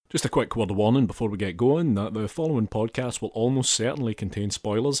Just a quick word of warning before we get going that the following podcast will almost certainly contain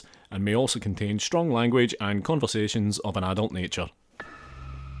spoilers and may also contain strong language and conversations of an adult nature.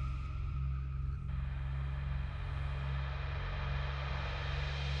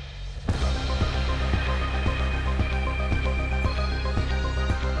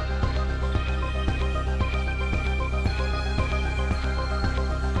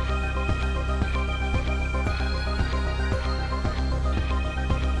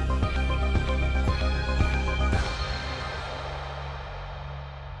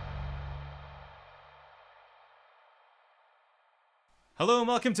 Hello and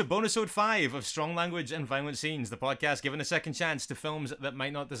welcome to Bonusode 5 of Strong Language and Violent Scenes, the podcast giving a second chance to films that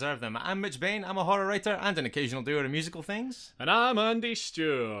might not deserve them. I'm Mitch Bain, I'm a horror writer and an occasional doer of musical things. And I'm Andy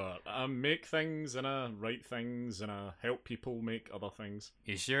Stewart. I make things and I write things and I help people make other things.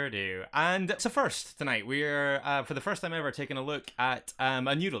 You sure do. And it's a first tonight. We're, for the first time ever, taking a look at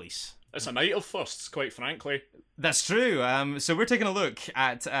a new release. It's a night of firsts, quite frankly. That's true. So we're taking a look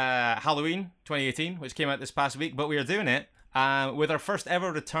at Halloween 2018, which came out this past week, but we are doing it with our first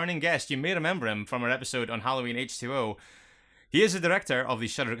ever returning guest. You may remember him from our episode on Halloween H2O. He is the director of the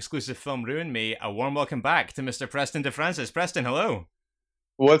Shudder exclusive film Ruin Me. A warm welcome back to Mr. Preston DeFrancis. Preston, hello.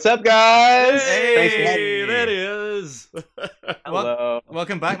 What's up, guys? Hey, Thanks for having me. There he is. Hello.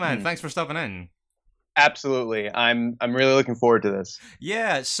 Welcome back, man. Thanks for stopping in. Absolutely. I'm really looking forward to this.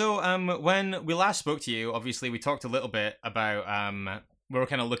 Yeah, so when we last spoke to you, obviously we talked a little bit about we were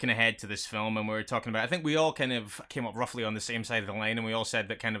kind of looking ahead to this film, and we were talking about, I think we all kind of came up roughly on the same side of the line, and we all said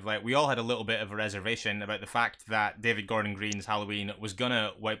that kind of like, we all had a little bit of a reservation about the fact that David Gordon Green's Halloween was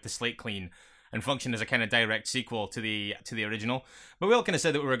gonna wipe the slate clean and function as a kind of direct sequel to the original. But we all kind of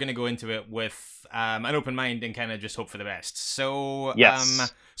said that we were going to go into it with an open mind and kind of just hope for the best. So,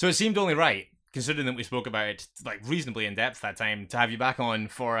 Yes. So it seemed only right, considering that we spoke about it like reasonably in depth that time, to have you back on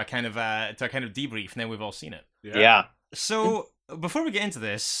for a kind of debrief. Now we've all seen it. Yeah. So before we get into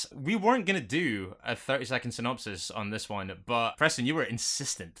this, we weren't going to do a 30-second synopsis on this one, but Preston, you were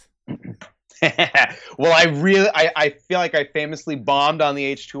insistent. Well, I feel like I famously bombed on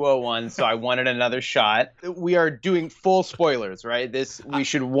the H2O one, so I wanted another shot. We are doing full spoilers, right? We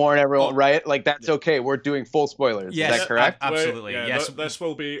should warn everyone, right? Like, that's okay. We're doing full spoilers. Yes, Is that correct? absolutely. Yeah, yes. This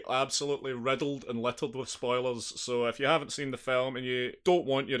will be absolutely riddled and littered with spoilers, so if you haven't seen the film and you don't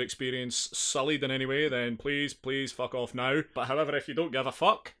want your experience sullied in any way, then please fuck off now. But however, if you don't give a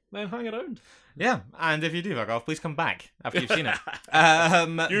fuck, then hang around. Yeah, and if you do fuck off, please come back after you've seen it.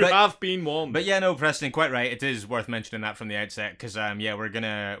 You have been warned. But yeah, no, Preston, quite right. It is worth mentioning that from the outset, because yeah, we're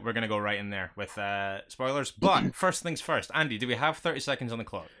gonna go right in there with spoilers. But first things first, Andy, do we have 30 seconds on the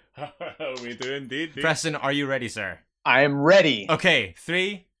clock? We do indeed. Preston, are you ready, sir? I am ready. Okay,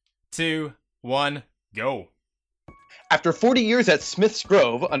 3, 2, 1, go. After 40 years at Smith's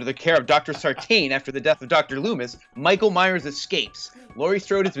Grove, under the care of Dr. Sartain after the death of Dr. Loomis, Michael Myers escapes. Laurie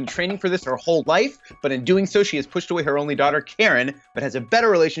Strode has been training for this her whole life, but in doing so, she has pushed away her only daughter, Karen, but has a better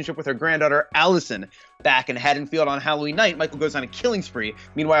relationship with her granddaughter, Allison. Back in Haddonfield on Halloween night, Michael goes on a killing spree.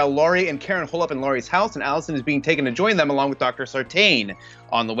 Meanwhile, Laurie and Karen hole up in Laurie's house, and Allison is being taken to join them along with Dr. Sartain.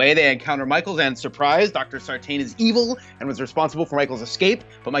 On the way, they encounter Michael's, and surprise, Dr. Sartain is evil and was responsible for Michael's escape,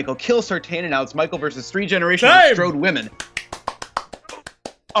 but Michael kills Sartain, and now it's Michael versus 3 generations of Strode women.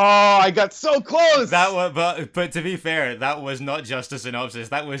 Oh, I got so close! That was, but to be fair, that was not just a synopsis.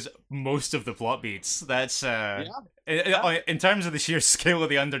 That was most of the plot beats. That's in terms of the sheer scale of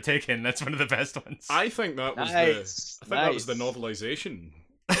the undertaking, that's one of the best ones. I think that was that was the novelization.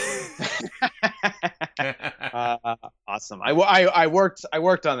 Awesome. I worked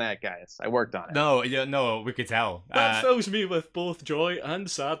on that, guys. I worked on it. No, we could tell. That fills me with both joy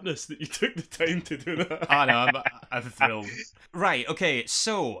and sadness that you took the time to do that. Oh no, I'm thrilled. Right, okay,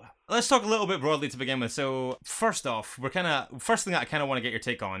 so let's talk a little bit broadly to begin with. So first off, first thing that I kind of want to get your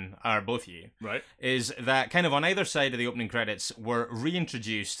take on, are both of you, right, is that kind of on either side of the opening credits, we're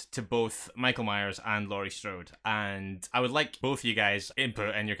reintroduced to both Michael Myers and Laurie Strode, and I would like both of you guys'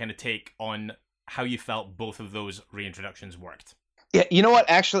 input and your kind of take on how you felt both of those reintroductions worked. Yeah, you know what?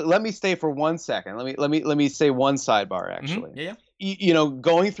 Actually, let me stay for 1 second. Let me say one sidebar. Actually, Yeah. You know,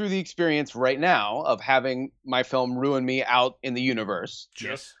 going through the experience right now of having my film Ruin Me out in the universe.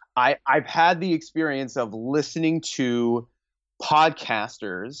 Yes. I've had the experience of listening to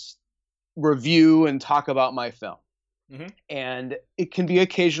podcasters review and talk about my film. Mm-hmm. And it can be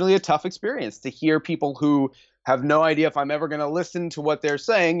occasionally a tough experience to hear people who have no idea if I'm ever going to listen to what they're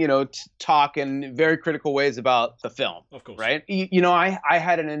saying, you know, talk in very critical ways about the film. Of course. Right? You know, I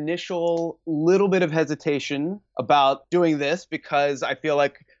had an initial little bit of hesitation about doing this because I feel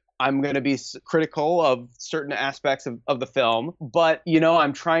like I'm going to be critical of certain aspects of the film, but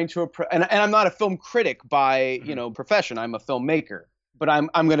I'm trying to and I'm not a film critic by profession. I'm a filmmaker, but I'm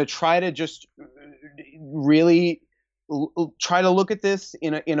going to try to just really try to look at this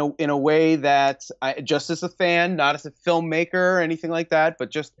in a way that just as a fan, not as a filmmaker or anything like that, but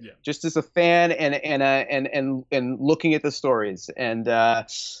just as a fan and looking at the stories. And I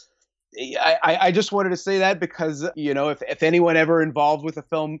just wanted to say that because if anyone ever involved with a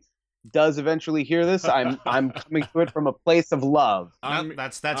film does eventually hear this, I'm coming to it from a place of love.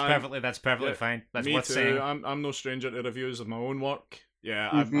 That's perfectly fine. That's me worth too. saying. I'm no stranger to reviews of my own work.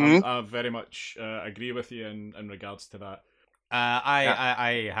 Yeah, I very much agree with you in regards to that.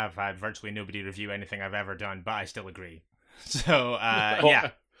 I have had virtually nobody review anything I've ever done, but I still agree. So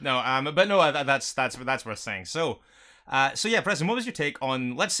yeah, no, but no, that's worth saying. So yeah, Preston, what was your take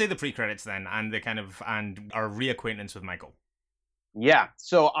on, let's say, the pre-credits then, and and our reacquaintance with Michael? Yeah,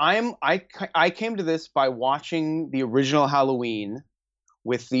 so I came to this by watching the original Halloween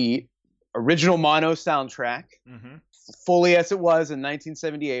with the original mono soundtrack. Mm-hmm. Fully as it was in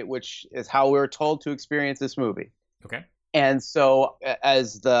 1978, which is how we were told to experience this movie. Okay. And so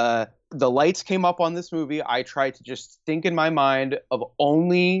as the lights came up on this movie, I tried to just think in my mind of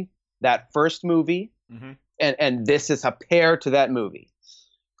only that first movie, and this is a pair to that movie.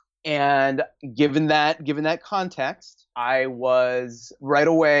 And given that context, I was right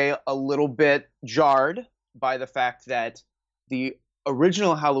away a little bit jarred by the fact that the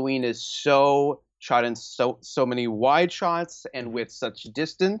original Halloween is so shot in so many wide shots and with such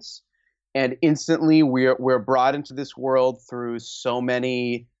distance, and instantly we're brought into this world through so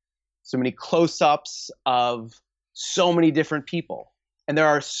many close-ups of so many different people, and there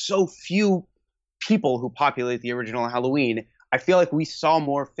are so few people who populate the original Halloween. I feel like we saw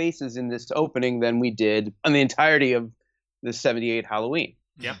more faces in this opening than we did on the entirety of the 78 Halloween.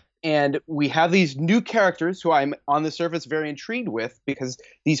 Yeah. And we have these new characters who I'm on the surface very intrigued with, because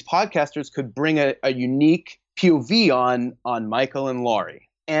these podcasters could bring a unique POV on Michael and Laurie.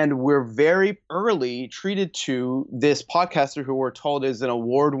 And we're very early treated to this podcaster who we're told is an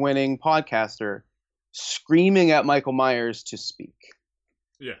award-winning podcaster screaming at Michael Myers to speak.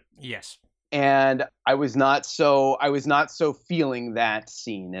 Yeah. Yes. And I was not so feeling that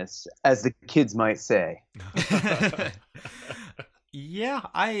scene, as the kids might say. Yeah,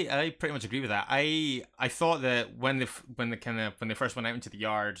 I pretty much agree with that. I thought that when they first went out into the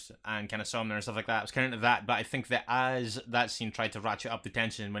yard and kind of saw him there and stuff like that, it was kind of into that. But I think that as that scene tried to ratchet up the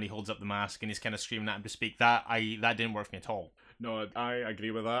tension when he holds up the mask and he's kind of screaming at him to speak, that didn't work for me at all. No, I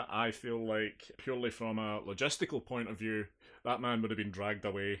agree with that. I feel like purely from a logistical point of view, that man would have been dragged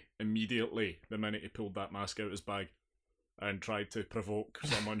away immediately the minute he pulled that mask out of his bag and tried to provoke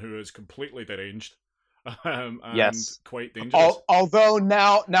someone who is completely deranged. And yes, quite dangerous. Although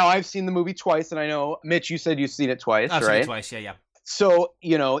now I've seen the movie twice, and I know, Mitch, you said you've seen it twice, I've right? seen it twice, yeah. So,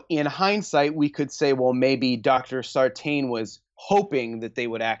 in hindsight, we could say, well, maybe Dr. Sartain was hoping that they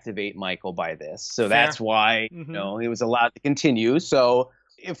would activate Michael by this. So Fair. That's why, he was allowed to continue. So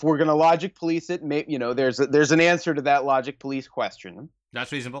if we're going to logic police it, there's an answer to that logic police question.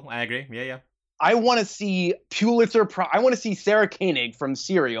 That's reasonable. I agree. Yeah. I want to see I want to see Sarah Koenig from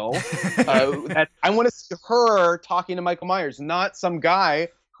Serial. I want to see her talking to Michael Myers, not some guy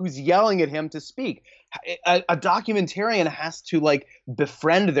who's yelling at him to speak. A documentarian has to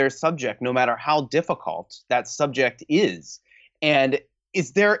befriend their subject, no matter how difficult that subject is. And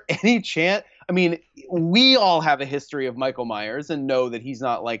is there any chance? I mean, we all have a history of Michael Myers and know that he's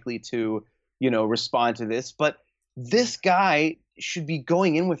not likely to, respond to this. But this guy should be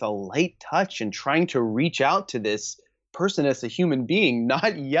going in with a light touch and trying to reach out to this person as a human being,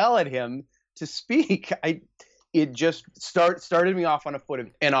 not yell at him to speak. It just started me off on a foot of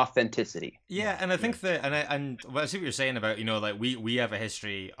inauthenticity. Yeah, and I think that, and I see what you're saying about, we have a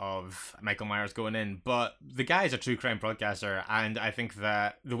history of Michael Myers going in, but the guy is a true crime broadcaster, and I think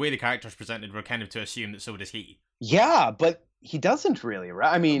that the way the character's presented, we're kind of to assume that so does he. Yeah, but he doesn't really,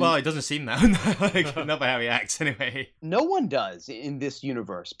 right? I mean, well, it doesn't seem that. Not by how he acts, anyway. No one does in this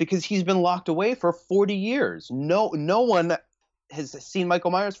universe, because he's been locked away for 40 years. No one has seen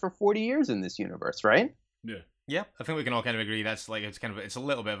Michael Myers for 40 years in this universe, right? Yeah, I think we can all kind of agree that's it's a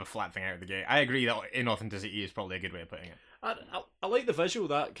little bit of a flat thing out of the gate. I agree that inauthenticity is probably a good way of putting it. I like the visual,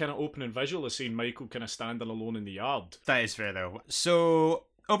 that kind of opening visual of seeing Michael kind of standing alone in the yard. That is fair, though. So,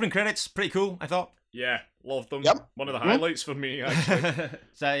 opening credits, pretty cool, I thought. Yeah, loved them. Yep. One of the highlights for me, actually.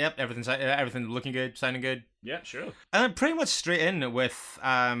 So, yep, everything looking good, sounding good. Yeah, sure. And then pretty much straight in with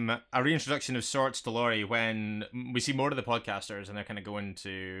a reintroduction of sorts to Laurie when we see more of the podcasters and they're kind of going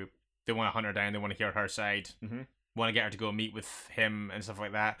to... They want to hunt her down, they want to hear her side. Mm-hmm. want to get her to go meet with him and stuff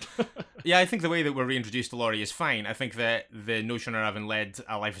like that. Yeah, I think the way that we're reintroduced to Laurie is fine. I think that the notion of having led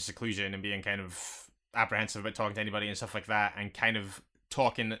a life of seclusion and being kind of apprehensive about talking to anybody and stuff like that, and kind of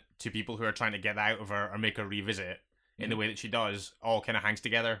talking to people who are trying to get that out of her or make her revisit it in the way that she does, all kind of hangs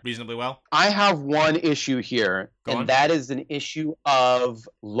together reasonably well. I have one issue here, Go on. that is an issue of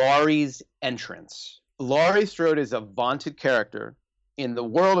Laurie's entrance. Laurie Strode is a vaunted character. In the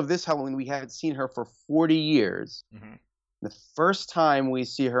world of this Halloween, we haven't seen her for 40 years. Mhm. The first time we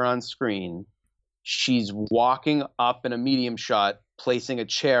see her on screen, she's walking up in a medium shot, placing a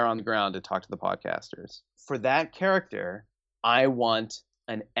chair on the ground to talk to the podcasters. For that character, I want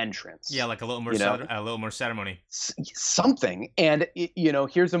an entrance. Yeah, like a little more a little more ceremony. Something. And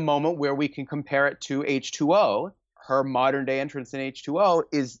here's a moment where we can compare it to H2O. Her modern day entrance in H2O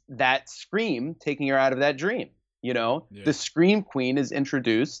is that scream taking her out of that dream. The Scream Queen is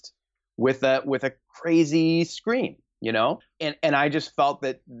introduced with a crazy scream, and I just felt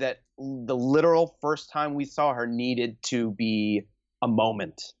that the literal first time we saw her needed to be a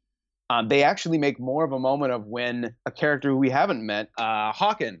moment. They actually make more of a moment of when a character who we haven't met,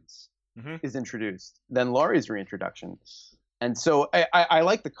 Hawkins, is introduced than Laurie's reintroduction. And so I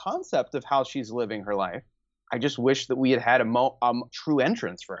like the concept of how she's living her life. I just wish that we had a true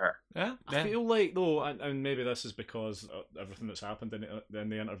entrance for her. Yeah. I feel like, though, and maybe this is because of everything that's happened in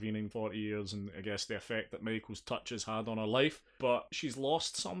the intervening 40 years and I guess the effect that Michael's touch has had on her life, but she's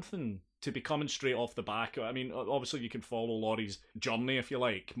lost something to be coming straight off the back. I mean, obviously you can follow Laurie's journey, if you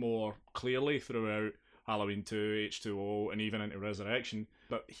like, more clearly throughout Halloween 2, H2O, and even into Resurrection.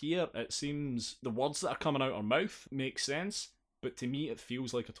 But here, it seems the words that are coming out her mouth make sense, but to me, it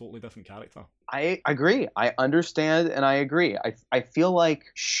feels like a totally different character. I agree. I understand and I agree. I feel like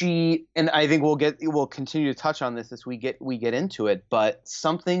she, and I think we'll continue to touch on this as we get into it, but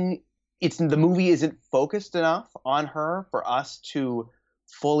the movie isn't focused enough on her for us to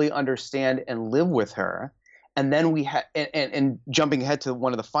fully understand and live with her. And then we had, and jumping ahead to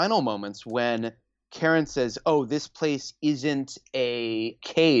one of the final moments when Karen says, "Oh, this place isn't a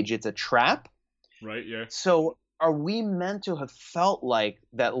cage, it's a trap." Right, yeah. So are we meant to have felt like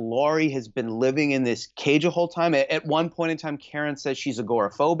that Laurie has been living in this cage the whole time? At one point in time, Karen says she's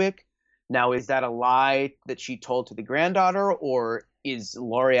agoraphobic. Now, is that a lie that she told to the granddaughter, or is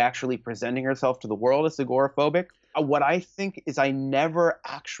Laurie actually presenting herself to the world as agoraphobic? What I think is I never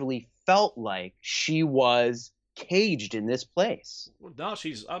actually felt like she was caged in this place. Well, no,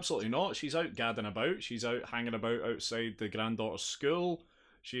 she's absolutely not. She's out gadding about. She's out hanging about outside the granddaughter's school.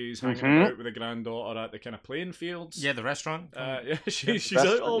 She's hanging about with the granddaughter at the kind of playing fields. Yeah, the restaurant. Yeah, she's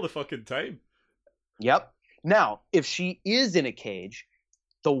out all the fucking time. Yep. Now, if she is in a cage,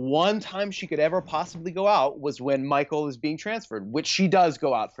 the one time she could ever possibly go out was when Michael is being transferred, which she does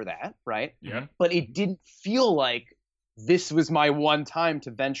go out for that, right? Yeah. But it didn't feel like this was my one time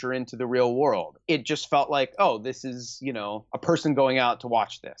to venture into the real world. It just felt like, oh, this is, a person going out to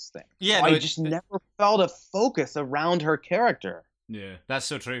watch this thing. Yeah, so I just never felt a focus around her character. Yeah, that's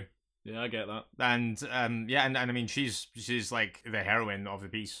so true. Yeah, I get that. And and I mean, she's like the heroine of the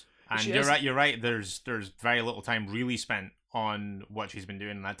piece. And you're right. There's very little time really spent on what she's been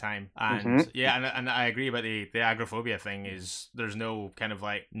doing in that time. And and I agree about the agoraphobia thing. Is there's no kind of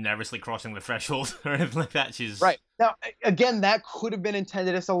like nervously crossing the threshold or anything like that. She's right. Now again, that could have been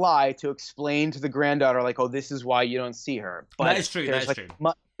intended as a lie to explain to the granddaughter, like, oh, this is why you don't see her. But that is true. That's true.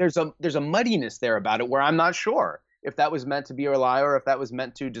 There's a muddiness there about it where I'm not sure if that was meant to be a lie or if that was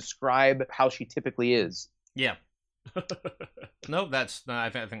meant to describe how she typically is. Yeah. No, I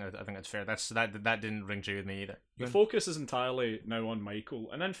think that's fair. That didn't ring true with me either. The focus is entirely now on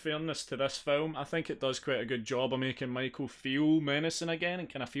Michael, and in fairness to this film, I think it does quite a good job of making Michael feel menacing again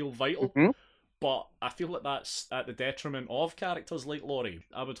and kind of feel vital. But I feel like that's at the detriment of characters like Laurie.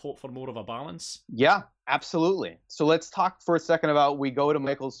 I would hope for more of a balance. Yeah, absolutely. So let's talk for a second about, we go to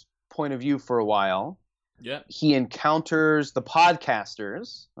Michael's point of view for a while. Yeah. He encounters the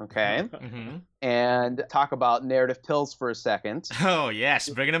podcasters, okay? And talk about narrative pills for a second. Oh, yes,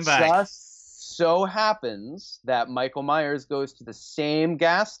 bringing him back. Just so happens that Michael Myers goes to the same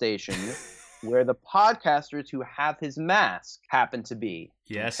gas station where the podcasters who have his mask happen to be.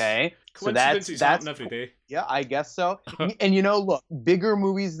 Yes. Okay? Coincidences happen every day. Yeah, I guess so. And look, bigger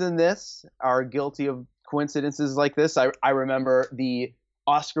movies than this are guilty of coincidences like this. I remember the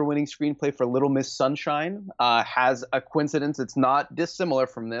Oscar-winning screenplay for Little Miss Sunshine has a coincidence. It's not dissimilar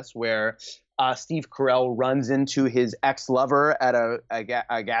from this, where Steve Carell runs into his ex-lover at a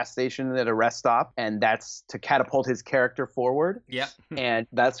gas station at a rest stop, and that's to catapult his character forward. Yeah. And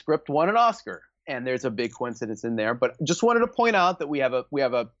that script won an Oscar. and there's a big coincidence in there. But just wanted to point out that we have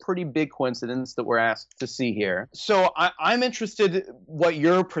a pretty big coincidence that we're asked to see here. So I'm interested what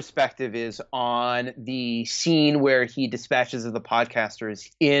your perspective is on the scene where he dispatches of the podcasters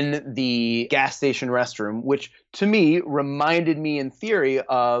in the gas station restroom, which to me reminded me in theory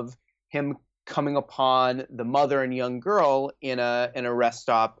of him coming upon the mother and young girl in a rest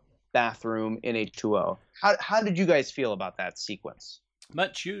stop bathroom in H2O. How did you guys feel about that sequence?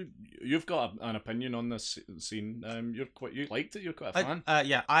 Mitch, you've got an opinion on this scene. You liked it. You're quite a fan.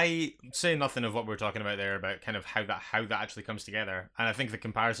 Yeah, I say nothing of what we're talking about there about kind of how that actually comes together, and I think the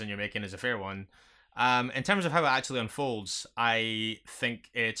comparison you're making is a fair one. In terms of how it actually unfolds, I think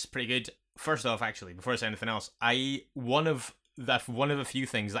it's pretty good. First off, actually, before I say anything else, one of the few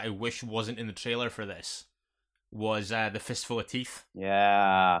things that I wish wasn't in the trailer for this was the fistful of teeth.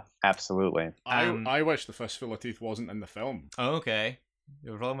 Yeah, absolutely. I wish the fistful of teeth wasn't in the film. Oh, okay.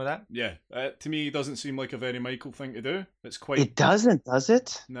 You have a problem with that? Yeah, to me, it doesn't seem like a very Michael thing to do. It's quite. It doesn't, does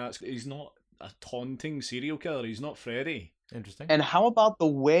it? No, he's not a taunting serial killer. He's not Freddy. Interesting. And how about the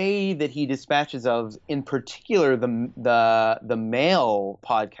way that he dispatches of, in particular, the male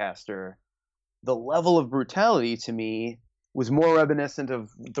podcaster? The level of brutality to me was more reminiscent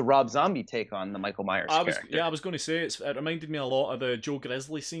of the Rob Zombie take on the Michael Myers character. Yeah, I was going to say, it reminded me a lot of the Joe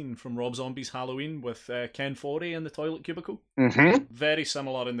Grizzly scene from Rob Zombie's Halloween with Ken Forey in the toilet cubicle. Mm-hmm. Very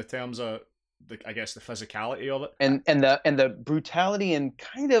similar in the terms of, the physicality of it. And the brutality, and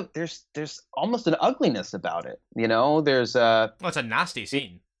kind of, there's almost an ugliness about it. You know, there's Well, it's a nasty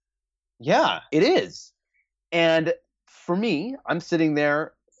scene. Yeah, it is. And for me, I'm sitting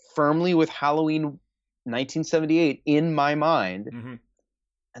there firmly with Halloween 1978 in my mind,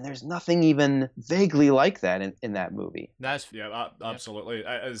 and there's nothing even vaguely like that in that movie. Absolutely.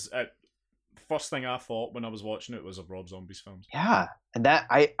 First thing I thought when I was watching it was of Rob Zombie's films. Yeah, and that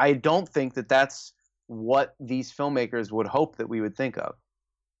I don't think that's what these filmmakers would hope that we would think of.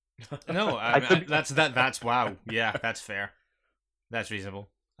 No, that's wow. Yeah, that's fair. That's reasonable,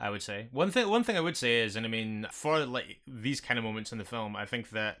 I would say. One thing I would say is, and I mean, for like these kind of moments in the film, I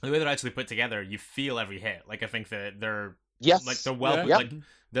think that the way they're actually put together, you feel every hit. Like, I think that they're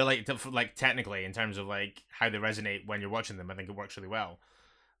like technically, in terms of like how they resonate when you're watching them, I think it works really well.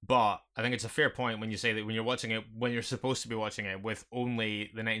 But I think it's a fair point when you say that when you're watching it, when you're supposed to be watching it with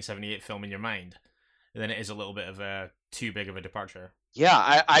only the 1978 film in your mind, then it is a little bit of a too big of a departure.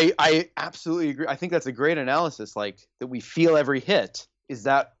 Yeah, I absolutely agree. I think that's a great analysis. Like, that we feel every hit. Is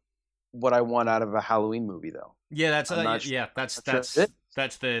that what I want out of a Halloween movie, though? Yeah, that's the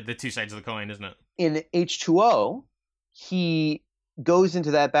two sides of the coin, isn't it? In H2O, he goes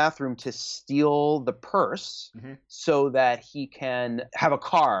into that bathroom to steal the purse so that he can have a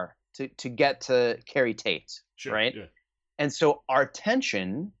car to get to Carrie Tate, sure, right? Yeah. And so our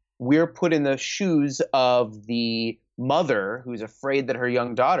tension, we're put in the shoes of the mother who's afraid that her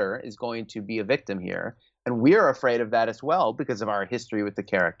young daughter is going to be a victim here. And we're afraid of that as well because of our history with the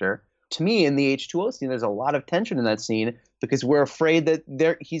character. To me, in the H2O scene, there's a lot of tension in that scene because we're afraid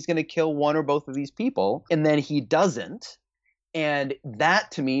that he's going to kill one or both of these people, and then he doesn't. And that,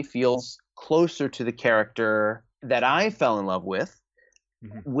 to me, feels closer to the character that I fell in love with,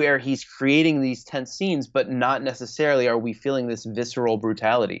 where he's creating these tense scenes, but not necessarily are we feeling this visceral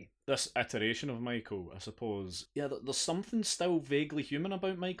brutality. This iteration of Michael, I suppose. Yeah, there's something still vaguely human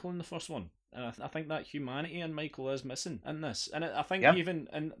about Michael in the first one. And I think that humanity in Michael is missing in this. And I think even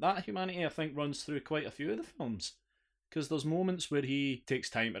in that humanity, I think, runs through quite a few of the films. Because there's moments where he takes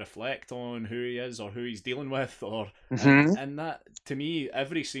time to reflect on who he is or who he's dealing with, and that, to me,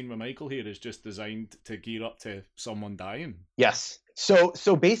 every scene with Michael here is just designed to gear up to someone dying. Yes. So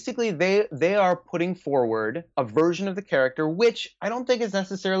basically, they are putting forward a version of the character which I don't think is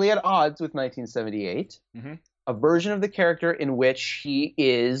necessarily at odds with 1978. A version of the character in which he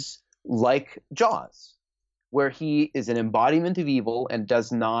is like Jaws, where he is an embodiment of evil and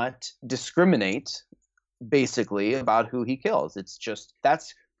does not discriminate, basically, about who he kills. It's just,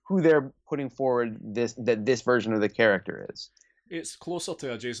 that's who they're putting forward this version of the character is. It's closer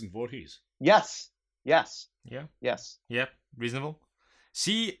to a Jason Voorhees. Yes. Yeah. Yes. Yeah. Reasonable.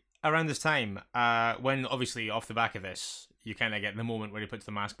 See, around this time, when obviously off the back of this, you kind of get the moment where he puts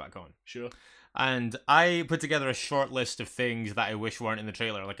the mask back on. Sure. And I put together a short list of things that I wish weren't in the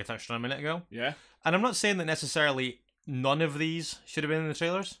trailer, like I touched on a minute ago. Yeah. And I'm not saying that necessarily none of these should have been in the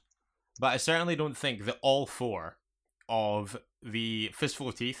trailers, but I certainly don't think that all four of the fistful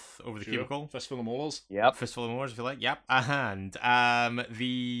of teeth over the cubicle, fistful of molars, fistful of molars, if you like, and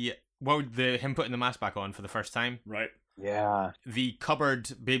him putting the mask back on for the first time, right? Yeah. The cupboard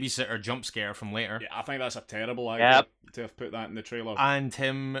babysitter jump scare from later. Yeah, I think that's a terrible idea to have put that in the trailer. And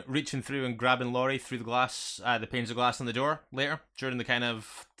him reaching through and grabbing Laurie through the glass, the panes of glass on the door later during the kind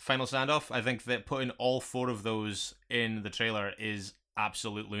of final standoff. I think that putting all 4 of those in the trailer is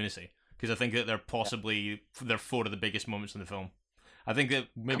absolute lunacy, because I think that they're 4 of the biggest moments in the film. I think that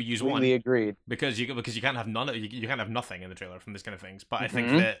maybe use one. Completely agreed. Because you can't have you can't have nothing in the trailer from this kind of things. But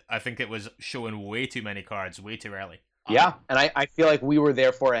I think it was showing way too many cards way too early. Yeah, and I feel like we were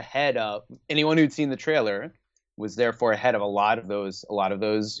therefore ahead of anyone who'd seen the trailer was therefore ahead of a lot of those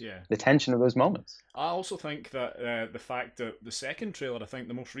the tension of those moments. I also think that the fact that the second trailer, I think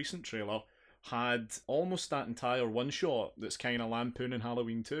the most recent trailer, had almost that entire one shot that's kind of lampooning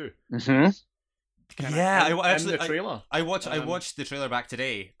Halloween 2. Mm-hmm. The trailer. I watched the trailer back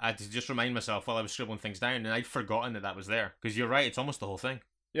today to just remind myself while I was scribbling things down, and I'd forgotten that was there. Because you're right, it's almost the whole thing.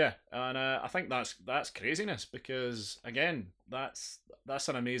 Yeah, and I think that's craziness, because again, that's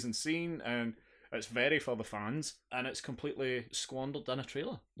an amazing scene, and it's very for the fans, and it's completely squandered in a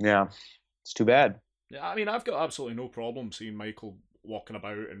trailer. Yeah, it's too bad. Yeah, I mean, I've got absolutely no problem seeing Michael walking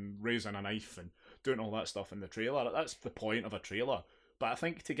about and raising a knife and doing all that stuff in the trailer. That's the point of a trailer. But I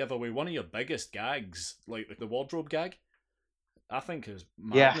think to give away one of your biggest gags, like the wardrobe gag, I think is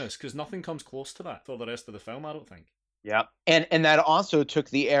madness, because nothing comes close to that for the rest of the film, I don't think. Yeah, and that also took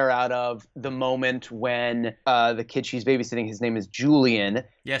the air out of the moment when the kid she's babysitting, his name is Julian,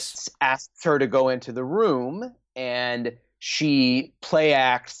 yes, asks her to go into the room, and she play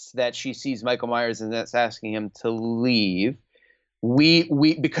acts that she sees Michael Myers and that's asking him to leave. We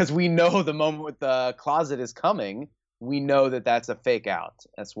because we know the moment with the closet is coming, we know that that's a fake out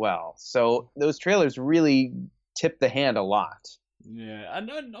as well. So those trailers really tip the hand a lot. Yeah,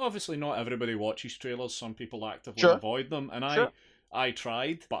 and obviously not everybody watches trailers. Some people actively Sure. avoid them, and Sure. I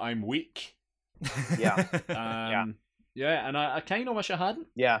tried, but I'm weak. Yeah. Yeah, and I kind of wish I hadn't.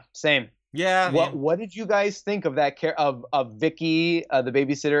 Yeah, same. Yeah. What did you guys think of that of Vicky, the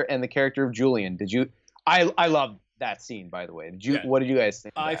babysitter, and the character of Julian? Did you? I love that scene, by the way. Did you? Yeah. What did you guys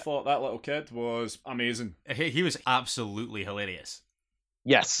think? Of I that? thought that little kid was amazing. He was absolutely hilarious.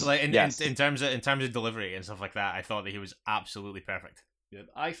 Yes. Like in yes. in terms of delivery and stuff like that, I thought that he was absolutely perfect. Yeah,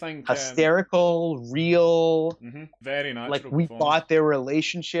 I think Hysterical, real. very natural. Like we bought their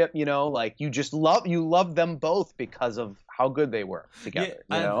relationship. Like you love them both because of how good they were together.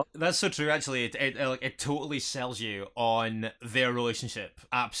 That's so true. Actually, it totally sells you on their relationship.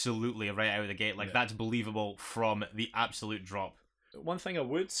 Absolutely, right out of the gate. That's believable from the absolute drop. One thing I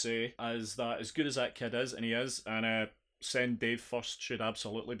would say is that as good as that kid is, and he is, and Send Dave First should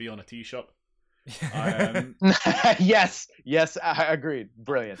absolutely be on a t-shirt. Yes, I agreed.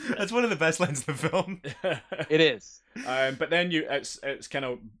 Brilliant. That's one of the best lines of the film. It is. But then it's kind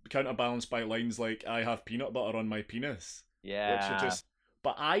of counterbalanced by lines like "I have peanut butter on my penis." Yeah. Which are just.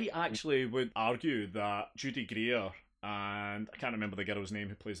 But I actually would argue that Judy Greer and I can't remember the girl's name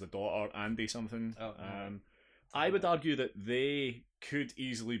who plays the daughter, Andy something. I would argue that they could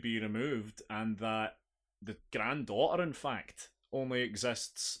easily be removed, and that the granddaughter, in fact, only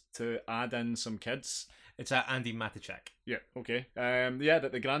exists to add in some kids. It's Andy Matichak. Yeah, okay.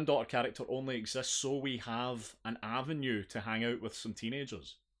 That the granddaughter character only exists so we have an avenue to hang out with some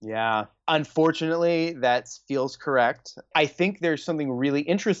teenagers. Yeah. Unfortunately, that feels correct. I think there's something really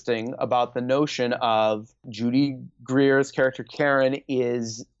interesting about the notion of Judy Greer's character Karen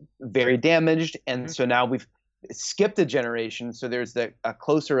is very damaged, and so now we've skipped a generation, so there's a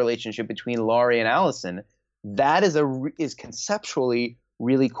closer relationship between Laurie and Allison. That is conceptually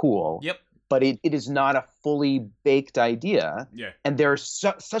really cool. Yep. But it is not a fully baked idea. Yeah. And there's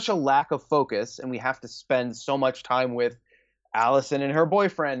such a lack of focus, and we have to spend so much time with Allison and her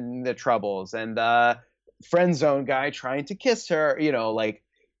boyfriend, the troubles, and the friend zone guy trying to kiss her,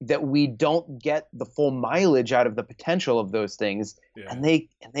 that we don't get the full mileage out of the potential of those things. Yeah. And they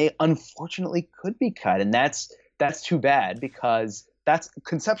unfortunately could be cut. And that's too bad, because that's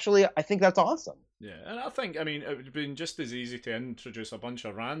conceptually, I think that's awesome. Yeah, and I think, it would have been just as easy to introduce a bunch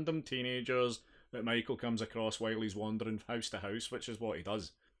of random teenagers that Michael comes across while he's wandering house to house, which is what he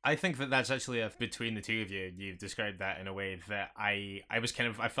does. I think that's actually between the two of you. You've described that in a way that I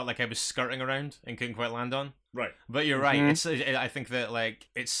felt like I was skirting around and couldn't quite land on. Right. But you're right. I think that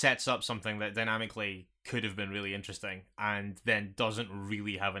it sets up something that dynamically could have been really interesting, and then doesn't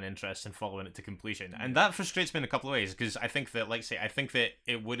really have an interest in following it to completion. And that frustrates me in a couple of ways, because I think that, I think that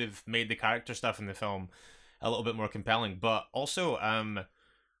it would have made the character stuff in the film a little bit more compelling. But also,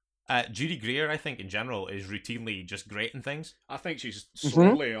 Judy Greer, I think, in general, is routinely just great in things. I think she's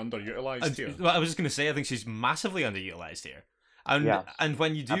sorely underutilized here. Well, I was just going to say, I think she's massively underutilized here. And Yeah, and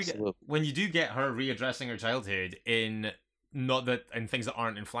when you do absolutely. get her readdressing her childhood in not that in things that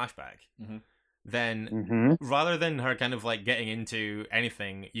aren't in flashback, Mm-hmm. then Mm-hmm. rather than her kind of like getting into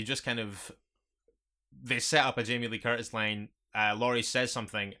anything, you just kind of they set up a Jamie Lee Curtis line. Laurie says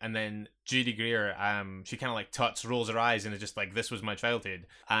something, and then Judy Greer, she kind of like rolls her eyes, and is just like, "This was my childhood."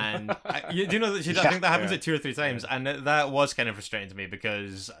 And do you know that I think that happens Yeah. like 2 or 3 times, and that was kind of frustrating to me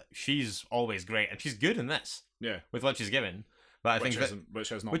because she's always great, and she's good in this Yeah. with what she's given. But I think that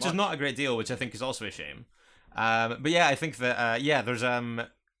Which is not which is much. not a great deal, which I think is also a shame. But yeah, I think that there's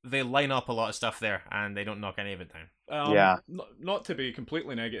they line up a lot of stuff there, and they don't knock any of it down. Yeah. Not to be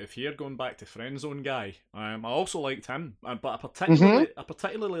completely negative here, going back to Friend Zone guy. I also liked him, but I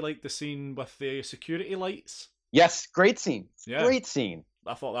particularly liked the scene with the security lights. Yes, great scene. Yeah. Great scene.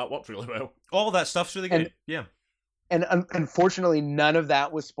 I thought that worked really well. All that stuff's really good. And unfortunately, none of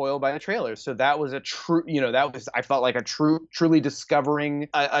that was spoiled by the trailer. So that was a true, I felt like a truly discovering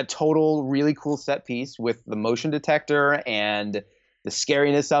a total really cool set piece with the motion detector and the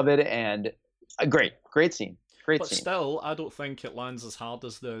scariness of it, and a great scene. But still, I don't think it lands as hard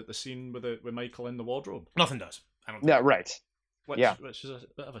as the scene with Michael in the wardrobe. Nothing does. I don't think. Yeah, right. Which is a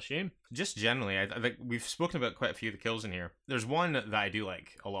bit of a shame. Just generally, I think we've spoken about quite a few of the kills in here. There's one that I do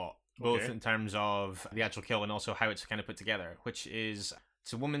like a lot, both in terms of the actual kill and also how it's kind of put together, which is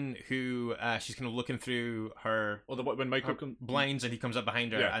it's a woman who she's kind of looking through her when Michael blinds and he comes up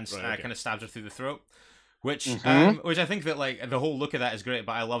behind her and kind of stabs her through the throat. Which I think that like the whole look of that is great,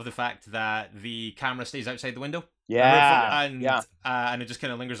 but I love the fact that the camera stays outside the window. And it just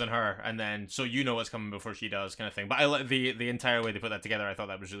kind of lingers on her, and then so you know what's coming before she does, kind of thing. But I like the entire way they put that together. I thought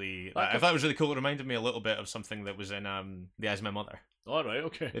that was really, I thought it was really cool. It reminded me a little bit of something that was in The Eyes of My Mother. All right,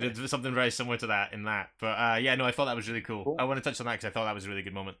 okay. It did something very similar to that in that. But I thought that was really cool. I want to touch on that because I thought that was a really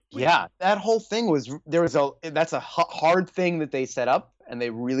good moment. Yeah, that whole thing that's a hard thing that they set up, and they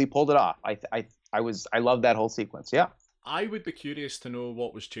really pulled it off. I love that whole sequence. Yeah. I would be curious to know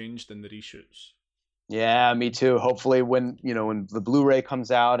what was changed in the reshoots. Yeah, me too. Hopefully when the Blu-ray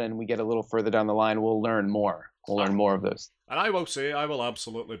comes out and we get a little further down the line, we'll learn more. We'll learn more of those. And I will say, I will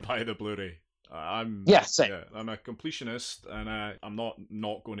absolutely buy the Blu-ray. Same. I'm a completionist, and I'm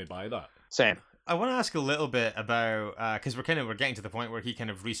not going to buy that. Same. I want to ask a little bit about because we're getting to the point where he kind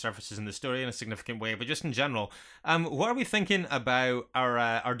of resurfaces in the story in a significant way, but just in general, what are we thinking about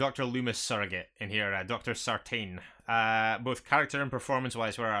our Dr. Loomis surrogate in here, Dr. Sartain, both character and performance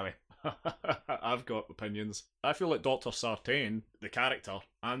wise? Where are we? I've got opinions. I feel like Dr. Sartain, the character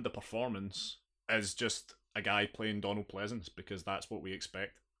and the performance, is just a guy playing Donald Pleasance because that's what we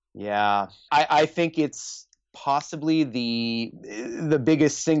expect. Yeah, I think it's possibly the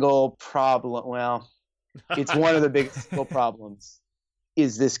biggest single problem. Well, it's one of the biggest single problems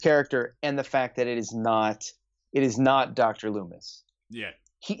is this character and the fact that it is not Dr. Loomis. Yeah,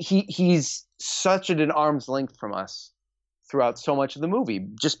 he's such at an arm's length from us throughout so much of the movie,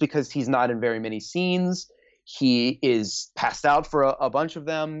 just because he's not in very many scenes. He is passed out for a bunch of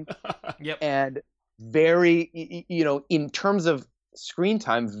them. Yep. And very, in terms of screen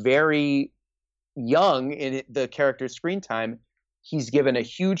time, very young in the character's screen time. He's given a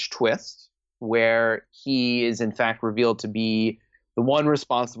huge twist where he is in fact revealed to be the one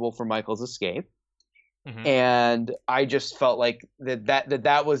responsible for Michael's escape. Mm-hmm. And I just felt like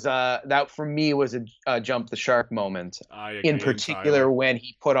that was that for me was a jump the shark moment. In particular, entirely. When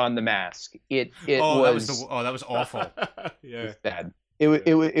he put on the mask, that was awful. Yeah, it was bad.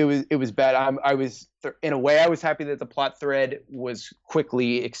 It was bad. I was in a way I was happy that the plot thread was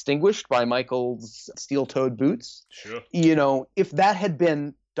quickly extinguished by Michael's steel-toed boots. Sure. If that had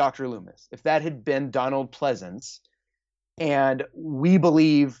been Dr. Loomis, if that had been Donald Pleasance, and we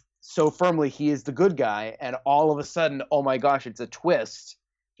believe so firmly he is the good guy, and all of a sudden, oh my gosh, it's a twist.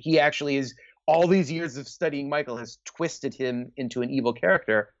 He actually is. All these years of studying Michael has twisted him into an evil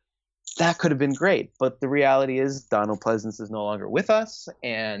character. That could have been great, but the reality is Donald Pleasance is no longer with us,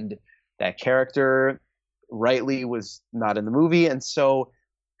 and that character rightly was not in the movie, and so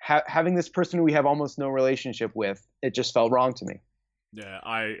having this person who we have almost no relationship with, it just felt wrong to me. Yeah,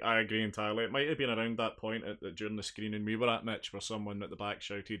 I agree entirely. It might have been around that point during the screening we were at, Mitch, where someone at the back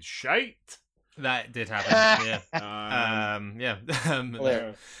shouted, "Shite!" That did happen,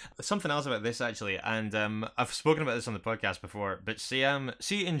 yeah. Something else about this, actually, and I've spoken about this on the podcast before, but see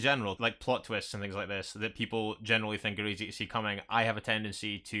in general, like plot twists and things like this, that people generally think are easy to see coming, I have a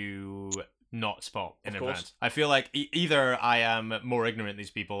tendency to not spot in advance. I feel like either I am more ignorant than these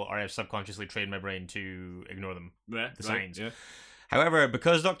people, or I've subconsciously trained my brain to ignore them, the signs. Yeah. However,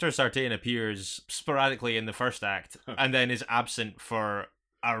 because Dr. Sartain appears sporadically in the first act, and then is absent for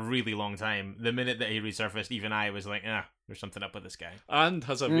a really long time. The minute that he resurfaced, even I was like, there's something up with this guy. And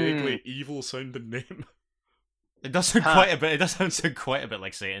has a vaguely evil sounding name. It does sound quite a bit. It does sound quite a bit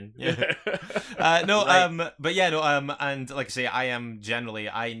like Satan. Yeah. But yeah, no. And like I say,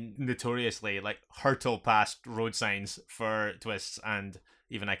 I notoriously like hurtle past road signs for twists, and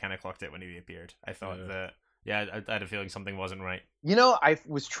even I kind of clocked it when he appeared. I thought that. Yeah, I had a feeling something wasn't right. You know, I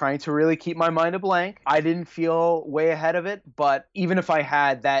was trying to really keep my mind a blank. I didn't feel way ahead of it, but even if I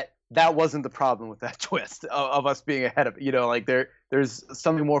had, that wasn't the problem with that twist of us being ahead of it. You know, like there's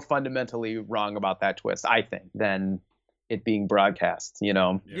something more fundamentally wrong about that twist, I think, than it being broadcast, you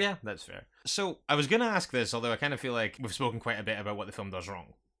know? Yeah, that's fair. So I was going to ask this, although I kind of feel like we've spoken quite a bit about what the film does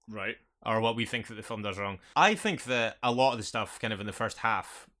wrong. Right. Or what we think that the film does wrong. I think that a lot of the stuff kind of in the first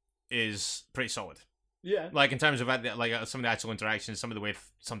half is pretty solid. Yeah. Like in terms of like some of the actual interactions, some of the way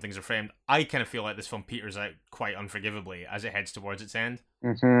some things are framed, I kind of feel like this film peters out quite unforgivably as it heads towards its end.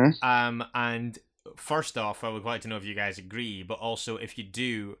 Mm-hmm. And first off, I would like to know if you guys agree, but also if you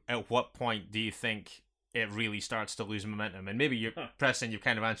do, at what point do you think it really starts to lose momentum? And maybe you've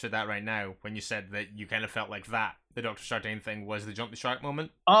kind of answered that right now when you said that you kind of felt like that the Dr. Sartain thing was the jump the shark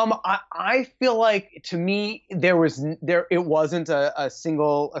moment. I feel like, to me, it wasn't a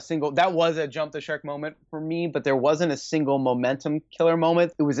single that was a jump the shark moment for me, but there wasn't a single momentum killer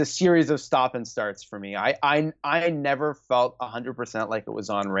moment. It was a series of stop and starts for me. I never felt 100% like it was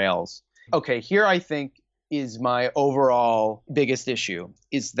on rails. Okay, here I think is my overall biggest issue,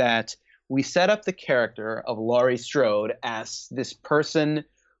 is that we set up the character of Laurie Strode as this person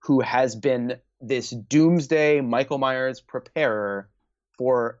who has been this doomsday Michael Myers preparer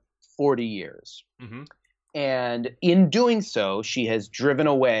for 40 years. Mm-hmm. And in doing so, she has driven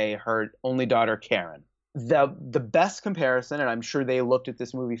away her only daughter, Karen. The best comparison, and I'm sure they looked at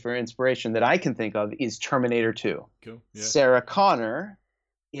this movie for inspiration that I can think of, is Terminator 2. Cool. Yeah. Sarah Connor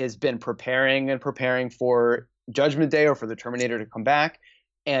has been preparing for Judgment Day or for the Terminator to come back.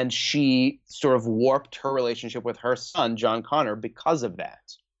 And she sort of warped her relationship with her son, John Connor, because of that.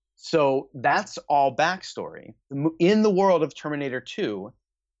 So that's all backstory. In the world of Terminator 2,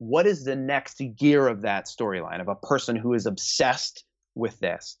 what is the next gear of that storyline of a person who is obsessed with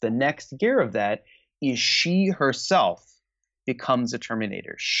this? The next gear of that is she herself becomes a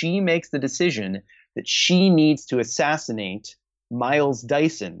Terminator. She makes the decision that she needs to assassinate Miles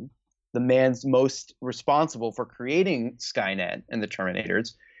Dyson, the man's most responsible for creating Skynet and the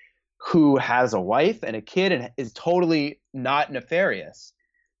Terminators, who has a wife and a kid and is totally not nefarious.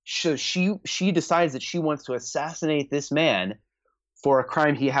 So she decides that she wants to assassinate this man for a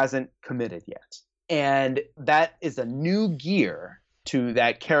crime he hasn't committed yet. And that is a new gear to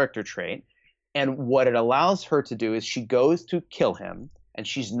that character trait. And what it allows her to do is she goes to kill him, and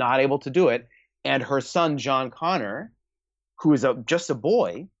she's not able to do it. And her son, John Connor, who is just a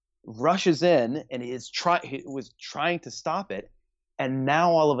boy, rushes in and was trying to stop it. And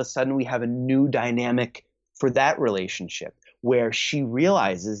now all of a sudden we have a new dynamic for that relationship, where she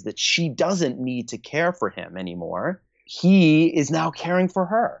realizes that she doesn't need to care for him anymore. He is now caring for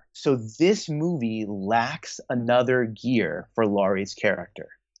her. So this movie lacks another gear for Laurie's character.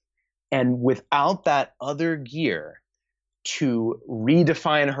 And without that other gear to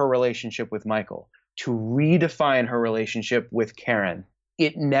redefine her relationship with Michael, to redefine her relationship with Karen,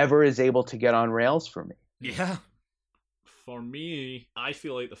 it never is able to get on rails for me. Yeah. For me, I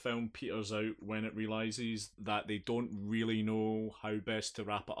feel like the film peters out when it realises that they don't really know how best to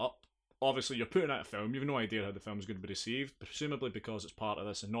wrap it up. Obviously, you're putting out a film, you've no idea how the film's going to be received, presumably because it's part of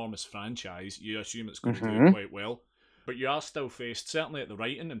this enormous franchise, you assume it's going to do quite well. But you are still faced, certainly at the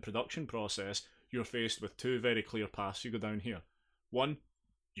writing and production process, you're faced with two very clear paths you go down here. One,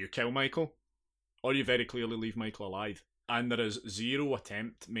 you kill Michael, or you very clearly leave Michael alive. And there is zero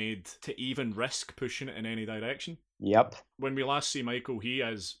attempt made to even risk pushing it in any direction. Yep. When we last see Michael, he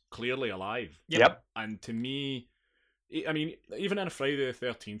is clearly alive. Yep. And to me, I mean, even in a Friday the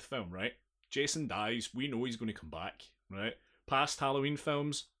 13th film, right? Jason dies, we know he's going to come back, right? Past Halloween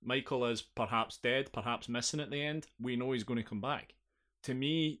films, Michael is perhaps dead, perhaps missing at the end. We know he's going to come back. To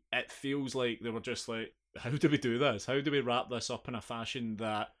me, it feels like they were just like, how do we do this? How do we wrap this up in a fashion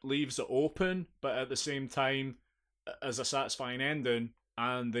that leaves it open, but at the same time, as a satisfying ending?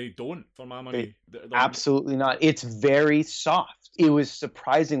 And they don't, for my money. Absolutely not. It's very soft. It was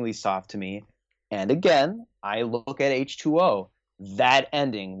surprisingly soft to me. And again, I look at H2O. That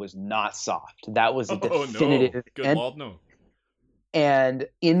ending was not soft. That was a definitive no. Good Lord, no. And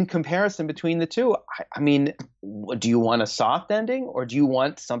in comparison between the two, I mean, do you want a soft ending or do you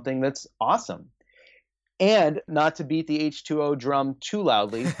want something that's awesome? And not to beat the H2O drum too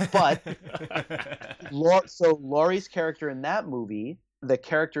loudly, but so Laurie's character in that movie the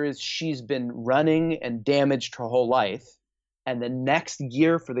character is she's been running and damaged her whole life, and the next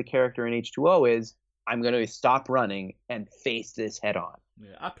gear for the character in H2O is I'm going to stop running and face this head on.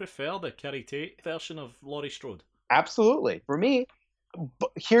 Yeah, I prefer the Kerry Tate version of Laurie Strode. Absolutely. For me,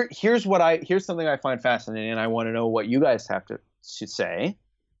 but here's something I find fascinating, and I want to know what you guys have to say.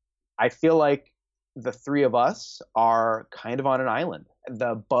 I feel like the three of us are kind of on an island.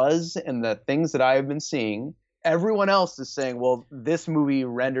 The buzz and the things that I have been seeing, everyone else is saying, well, this movie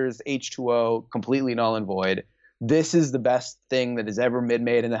renders H2O completely null and void. This is the best thing that has ever been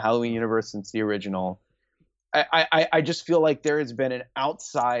made in the Halloween universe since the original. I just feel like there has been an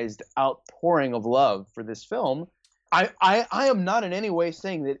outsized outpouring of love for this film. I am not in any way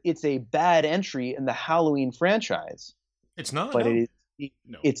saying that it's a bad entry in the Halloween franchise. It's not, but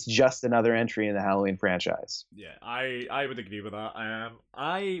no. It's just another entry in the Halloween franchise. Yeah, I would agree with that. And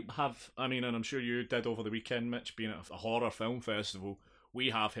I'm sure you did over the weekend, Mitch, being at a horror film festival. We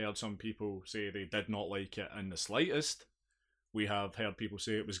have heard some people say they did not like it in the slightest. We have heard people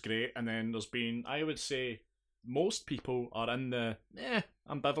say it was great, and then there's been, I would say, most people are in the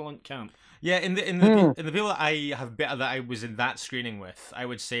ambivalent camp. Yeah, in the people that I was in that screening with, I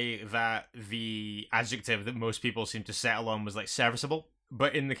would say that the adjective that most people seem to settle on was like serviceable.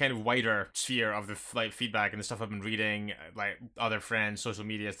 But in the kind of wider sphere of the feedback and the stuff I've been reading, like other friends, social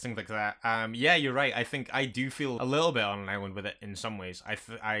media, things like that. Yeah, you're right. I think I do feel a little bit on an island with it in some ways.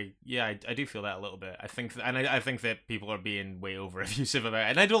 I do feel that a little bit. I think that people are being way over abusive about it,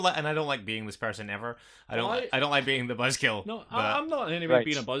 and I don't like being this person ever. I don't like being the buzzkill. No, I'm not in any way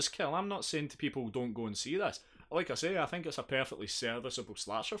being a buzzkill. I'm not saying to people don't go and see this. Like I say, I think it's a perfectly serviceable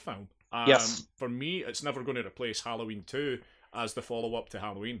slasher film. Yes. For me, it's never going to replace Halloween 2 as the follow-up to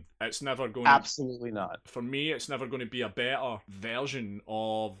Halloween. It's never going Absolutely not. For me, it's never going to be a better version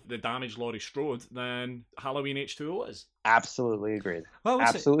of the damaged Laurie Strode than Halloween H2O is. Absolutely agreed. Well,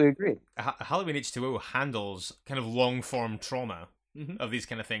 absolutely agreed. Halloween H2O handles kind of long-form trauma of these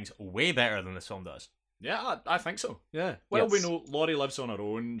kind of things way better than this film does. Yeah, I think so. Yeah. Well, we know Laurie lives on her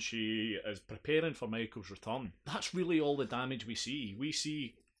own. She is preparing for Michael's return. That's really all the damage we see. We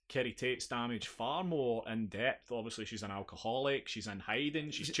see Kerry Tate's damage far more in depth. Obviously, she's an alcoholic. She's in hiding.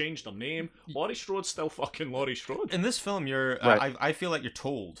 She's changed her name. Laurie Strode's still fucking Laurie Strode. In this film, you're. Right. I feel like you're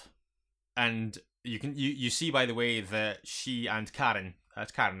told, and you see by the way that she and Karen.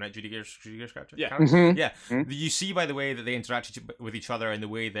 That's Karen, right? Judy Greer's character. Yeah. Karen? Mm-hmm. Yeah. Mm-hmm. You see by the way that they interact with each other and the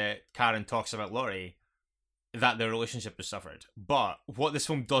way that Karen talks about Laurie, that their relationship has suffered. But what this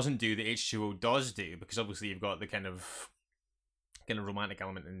film doesn't do, the H2O does do, because obviously you've got the kind of romantic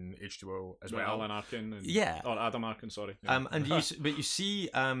element in H2O as well. Alan Arkin. Or Adam Arkin, sorry. Yeah. And you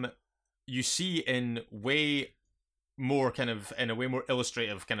see in way more in a way more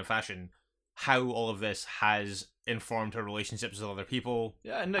illustrative kind of fashion how all of this has informed her relationships with other people.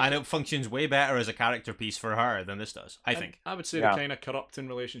 Yeah, and it functions way better as a character piece for her than this does, I think. I would say the kind of corrupting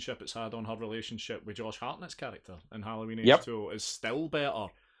relationship it's had on her relationship with Josh Hartnett's character in Halloween H2O is still better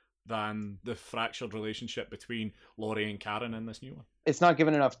than the fractured relationship between Laurie and Karen in this new one. It's not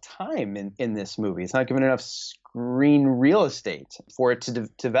given enough time in this movie. It's not given enough screen real estate for it to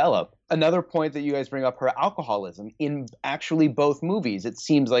develop. Another point that you guys bring up, her alcoholism. In actually both movies, it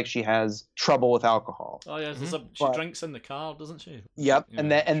seems like she has trouble with alcohol. Oh yeah, she drinks in the car, doesn't she? Yep, yeah.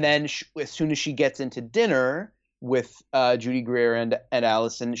 and then as soon as she gets into dinner with Judy Greer and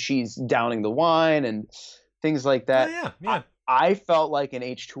Allison, she's downing the wine and things like that. Yeah. I felt like in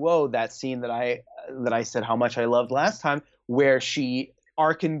H2O, that scene that I said how much I loved last time, where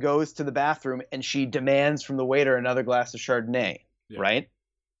Arkin goes to the bathroom and she demands from the waiter another glass of Chardonnay, right?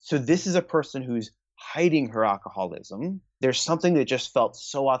 So this is a person who's hiding her alcoholism. There's something that just felt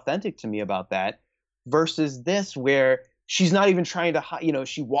so authentic to me about that, versus this where she's not even trying to hide.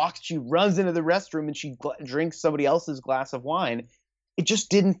 She runs into the restroom and she drinks somebody else's glass of wine. It just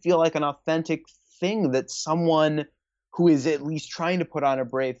didn't feel like an authentic thing that someone who is at least trying to put on a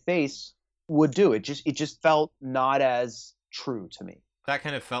brave face would do. It just felt not as true to me. That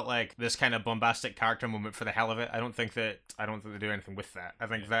kind of felt like this kind of bombastic character moment for the hell of it. I don't think they do anything with that. I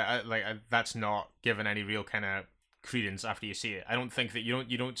think that that's not given any real kind of credence after you see it. I don't think that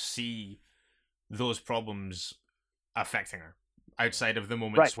you don't see those problems affecting her outside of the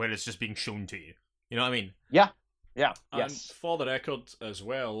moments where it's just being shown to you. You know what I mean? Yeah. And for the record as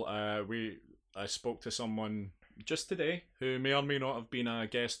well, I spoke to someone just today who may or may not have been a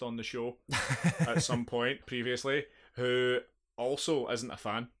guest on the show at some point previously, who also isn't a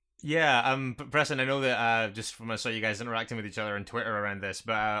fan Yeah, Preston, I know that just from I saw you guys interacting with each other on Twitter around this,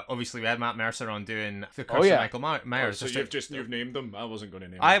 but obviously we had Matt Mercer on doing the Curse of Michael Myers. So you've named him. I wasn't going to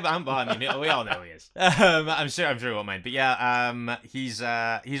name him. I mean, we all know he is. I'm sure he won't mind. But yeah, he's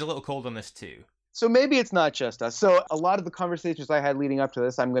a little cold on this too. So maybe it's not just us. So a lot of the conversations I had leading up to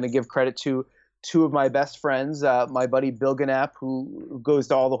this, I'm going to give credit to two of my best friends, my buddy Bill Gannap, who goes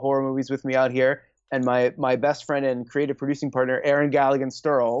to all the horror movies with me out here, and my best friend and creative producing partner, Aaron Galligan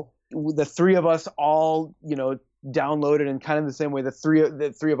Sturl. The three of us all, downloaded in kind of the same way the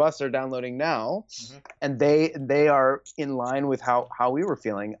three of us are downloading now, and they are in line with how we were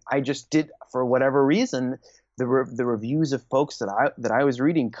feeling. I just did, for whatever reason, the reviews of folks that I was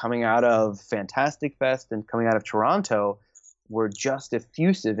reading coming out of Fantastic Fest and coming out of Toronto were just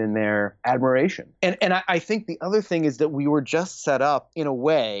effusive in their admiration. And I think the other thing is that we were just set up in a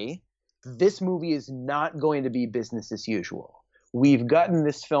way. This movie is not going to be business as usual. We've gotten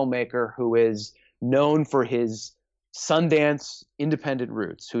this filmmaker who is known for his Sundance independent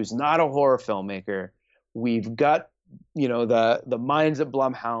roots, who's not a horror filmmaker. We've got the minds at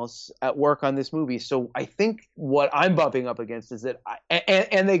Blumhouse at work on this movie. So I think what I'm bumping up against is that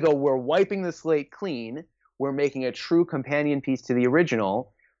and they go, we're wiping the slate clean. We're making a true companion piece to the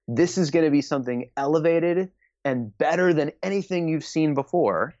original. This is going to be something elevated and better than anything you've seen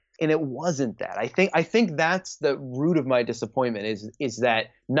before. And it wasn't that. I think that's the root of my disappointment is that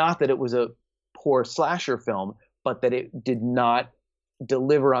not that it was a poor slasher film, but that it did not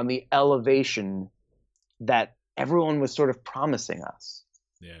deliver on the elevation that everyone was sort of promising us.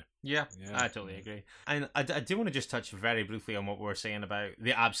 Yeah, I totally agree. And I do want to just touch very briefly on what we were saying about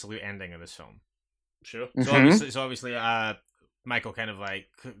the absolute ending of this film. Sure. So obviously, Michael kind of like,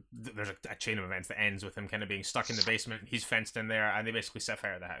 there's a chain of events that ends with him kind of being stuck in the basement. He's fenced in there, and they basically set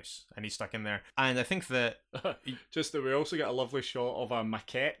fire to the house, and he's stuck in there. And I think that just that we also get a lovely shot of a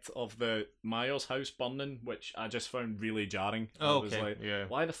maquette of the Myers house burning, which I just found really jarring. Oh, I was okay. like, Yeah.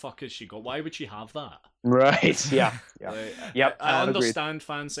 Why the fuck has she got? Why would she have that? Right. Yeah. Yep. I understand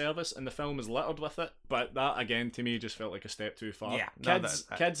fan service, and the film is littered with it, but that again to me just felt like a step too far. Yeah.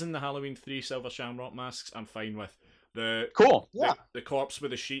 Kids in the Halloween 3 Silver Shamrock masks, I'm fine with. Cool. Yeah. The corpse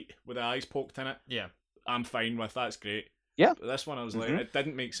with the sheet with the eyes poked in it. Yeah. I'm fine with. That's great. Yeah. But this one I was like, it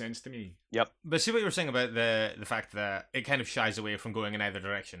didn't make sense to me. Yep. But see what you were saying about the fact that it kind of shies away from going in either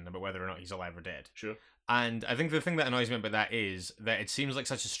direction about whether or not he's alive or dead. Sure. And I think the thing that annoys me about that is that it seems like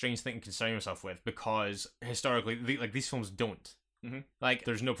such a strange thing to concern yourself with, because historically, these films don't. Like,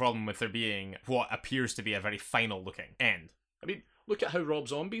 there's no problem with there being what appears to be a very final looking end. I mean, look at how Rob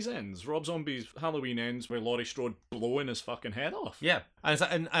Zombie's ends. Rob Zombie's Halloween ends with Laurie Strode blowing his fucking head off. Yeah,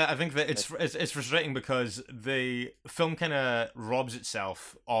 and I think that it's frustrating because the film kind of robs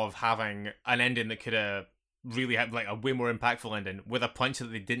itself of having an ending that could have really had like a way more impactful ending with a punch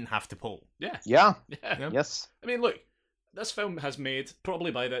that they didn't have to pull. Yeah. Yes. I mean, look, this film has made,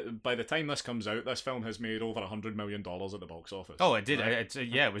 probably by the time this comes out, this film has made over $100 million at the box office. Oh, it did. Right?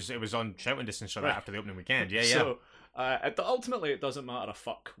 It was on shouting distance from that after the opening weekend. Yeah. So, ultimately, it doesn't matter a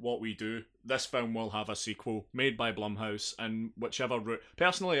fuck what we do. This film will have a sequel made by Blumhouse, and whichever route.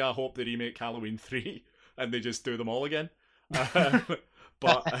 Personally, I hope they remake Halloween 3 and they just do them all again.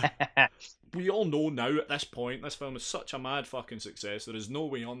 But we all know now at this point, this film is such a mad fucking success. There is no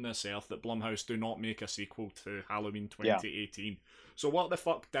way on this earth that Blumhouse do not make a sequel to Halloween 2018. Yeah. So what the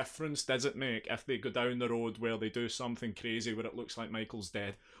fuck difference does it make if they go down the road where they do something crazy where it looks like Michael's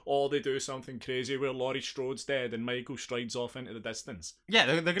dead, or they do something crazy where Laurie Strode's dead and Michael strides off into the distance? Yeah,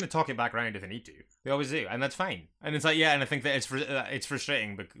 they're going to talk it back around if they need to. They always do, and that's fine. And it's like, yeah, and I think that it's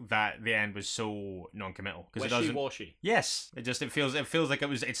frustrating that the end was so non-committal because it doesn't. Wishy-washy. Yes, it feels like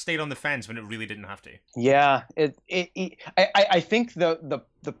it stayed on the fence when it really didn't have to. Yeah, I think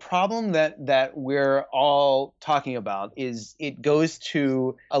the problem that we're all talking about is it goes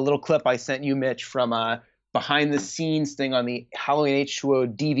to a little clip I sent you, Mitch, from a behind the scenes thing on the Halloween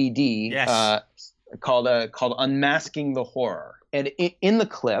H2O DVD. Yes. Called Unmasking the Horror. And in the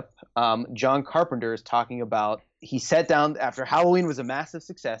clip, John Carpenter is talking about, he sat down after Halloween was a massive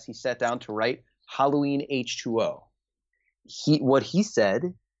success. He sat down to write Halloween H2O. What he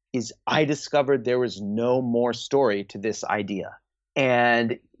said is, I discovered there was no more story to this idea.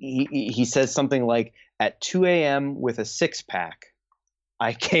 And he says something like, at 2 a.m. with a six-pack,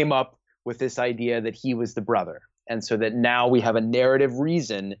 I came up with this idea that he was the brother. And so that now we have a narrative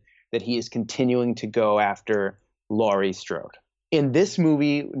reason that he is continuing to go after Laurie Strode. In this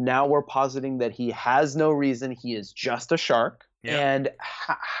movie, now we're positing that he has no reason. He is just a shark. Yeah. And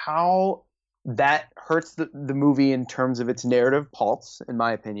how that hurts the movie in terms of its narrative pulse, in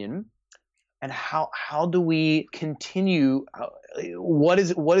my opinion. and how do we continue? What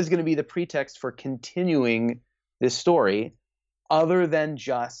is going to be the pretext for continuing this story, other than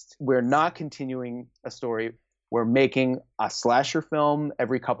just we're not continuing a story, we're making a slasher film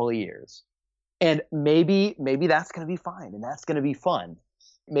every couple of years, and maybe that's going to be fine and that's going to be fun.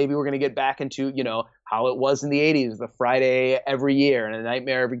 Maybe we're going to get back into, how it was in the 80s, the Friday every year and a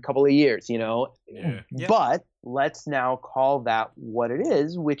Nightmare every couple of years, Yeah. But let's now call that what it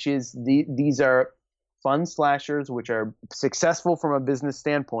is, which is these are fun slashers, which are successful from a business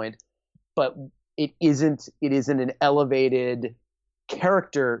standpoint, but it isn't an elevated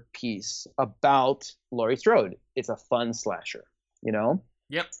character piece about Laurie Strode. It's a fun slasher,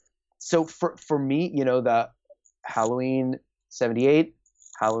 Yep. So for me, the Halloween 78,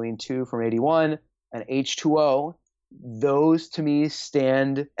 Halloween 2 from 81, and H2O, those to me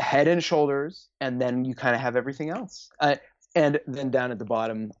stand head and shoulders, and then you kind of have everything else. And then down at the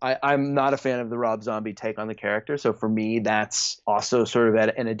bottom, I'm not a fan of the Rob Zombie take on the character, so for me that's also sort of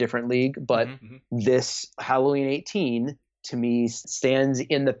in a different league. But this Halloween 18 to me stands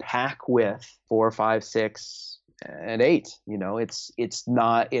in the pack with 4, 5, 6, and 8. It's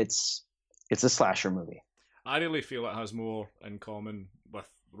a slasher movie. I really feel it has more in common with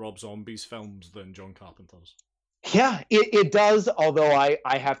Rob Zombie's films than John Carpenter's. Yeah, it does, although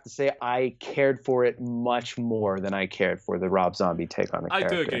I have to say I cared for it much more than I cared for the Rob Zombie take on the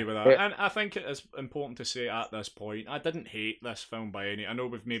character. I do agree with that. And I think it is important to say at this point, I didn't hate this film by any... I know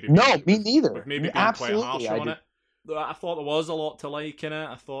we've maybe... Me neither. We've maybe been quite harsh on it. I thought there was a lot to like in it.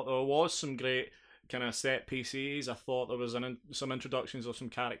 I thought there was some great kind of set pieces. I thought there was some introductions of some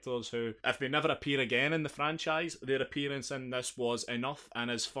characters who, if they never appear again in the franchise, their appearance in this was enough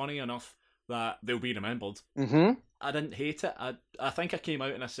and is funny enough that they'll be remembered. I didn't hate it. I think I came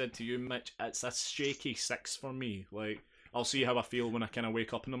out and I said to you, Mitch, it's a shaky 6 for me. Like, I'll see how I feel when I kind of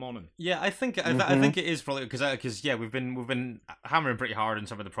wake up in the morning. Yeah, I think it is probably because we've been hammering pretty hard on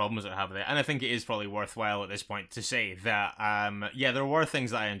some of the problems that I have with it, and I think it is probably worthwhile at this point to say that there were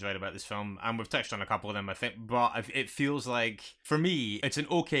things that I enjoyed about this film, and we've touched on a couple of them, I think, but it feels like for me it's an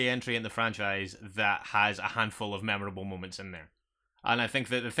okay entry in the franchise that has a handful of memorable moments in there. And I think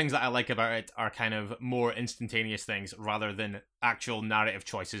that the things that I like about it are kind of more instantaneous things rather than actual narrative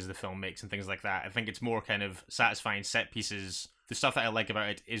choices the film makes and things like that. I think it's more kind of satisfying set pieces. The stuff that I like about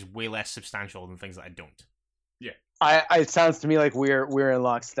it is way less substantial than things that I don't. Yeah. It sounds to me like we're in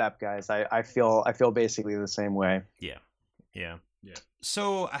lockstep, guys. I feel basically the same way. Yeah.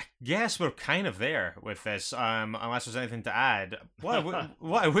 So I guess we're kind of there with this, unless there's anything to add.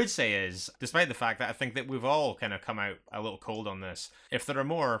 What I would say is, despite the fact that I think that we've all kind of come out a little cold on this, if there are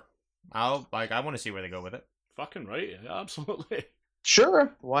more, I want to see where they go with it. Fucking right, yeah, absolutely.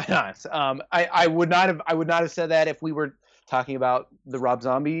 Sure, why not? I would not have said that if we were talking about the Rob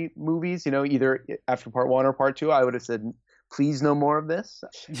Zombie movies. Either after part 1 or part 2, I would have said, please no more of this.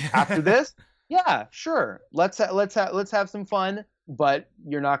 After this, yeah, sure, let's have some fun. But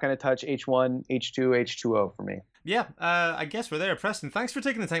you're not going to touch H1, H2, H2O for me. Yeah, I guess we're there. Preston, thanks for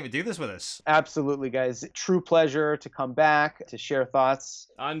taking the time to do this with us. Absolutely, guys. True pleasure to come back, to share thoughts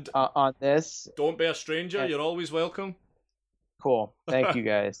and on this. Don't be a stranger. You're always welcome. Cool. Thank you,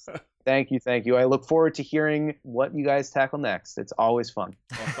 guys. Thank you. I look forward to hearing what you guys tackle next. It's always fun.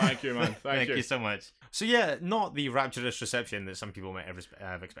 Well, thank you, man. Thank you so much. So yeah, not the rapturous reception that some people might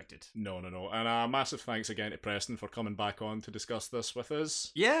have expected. No. And a massive thanks again to Preston for coming back on to discuss this with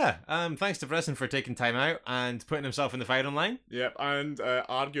us. Yeah, thanks to Preston for taking time out and putting himself in the firing line. Yep, and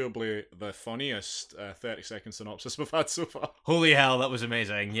arguably the funniest 30-second synopsis we've had so far. Holy hell, that was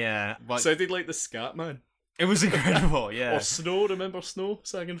amazing, yeah. Sounded like the Scat Man. It was incredible, yeah. Or Snow, remember Snow,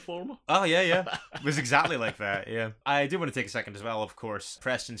 sang Informer? Oh, yeah. It was exactly like that, yeah. I do want to take a second as well, of course.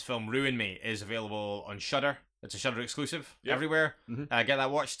 Preston's film Ruin Me is available on Shudder. It's a Shudder exclusive everywhere. Get that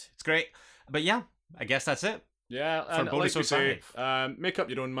watched. It's great. But yeah, I guess that's it. Yeah, and like we say, make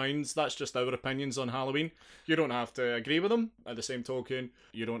up your own minds. That's just our opinions on Halloween. You don't have to agree with them. At the same token,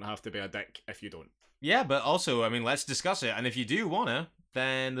 you don't have to be a dick if you don't. Yeah, but also, I mean, let's discuss it. And if you do wanna,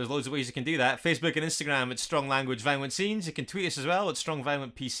 then there's loads of ways you can do that. Facebook and Instagram at Strong Language Violent Scenes. You can tweet us as well at Strong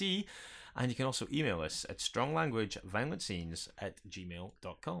Violent PC. And you can also email us at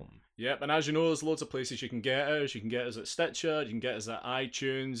stronglanguageviolentscenes@gmail.com. Yep, and as you know, there's loads of places you can get us. You can get us at Stitcher, you can get us at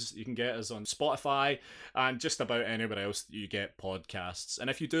iTunes, you can get us on Spotify, and just about anywhere else that you get podcasts. And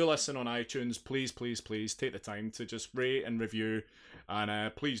if you do listen on iTunes, please take the time to just rate and review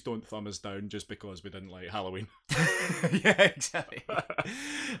And please don't thumb us down just because we didn't like Halloween. Yeah, exactly.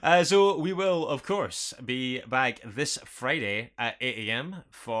 So we will, of course, be back this Friday at 8 a.m.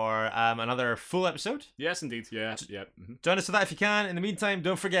 for another full episode. Yes, indeed. Yeah. Join us for that if you can. In the meantime,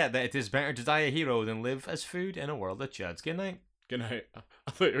 don't forget that it is better to die a hero than live as food in a world of chuds. Good night. Good night.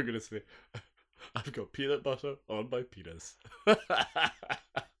 I thought you were going to say, I've got peanut butter on my penis.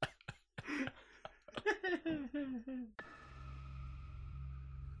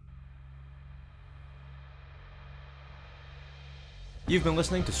 You've been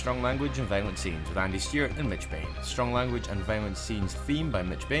listening to Strong Language and Violent Scenes with Andy Stewart and Mitch Bain. Strong Language and Violent Scenes theme by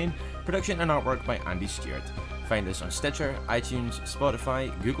Mitch Bain, production and artwork by Andy Stewart. Find us on Stitcher, iTunes,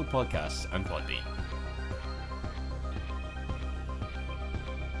 Spotify, Google Podcasts and Podbean.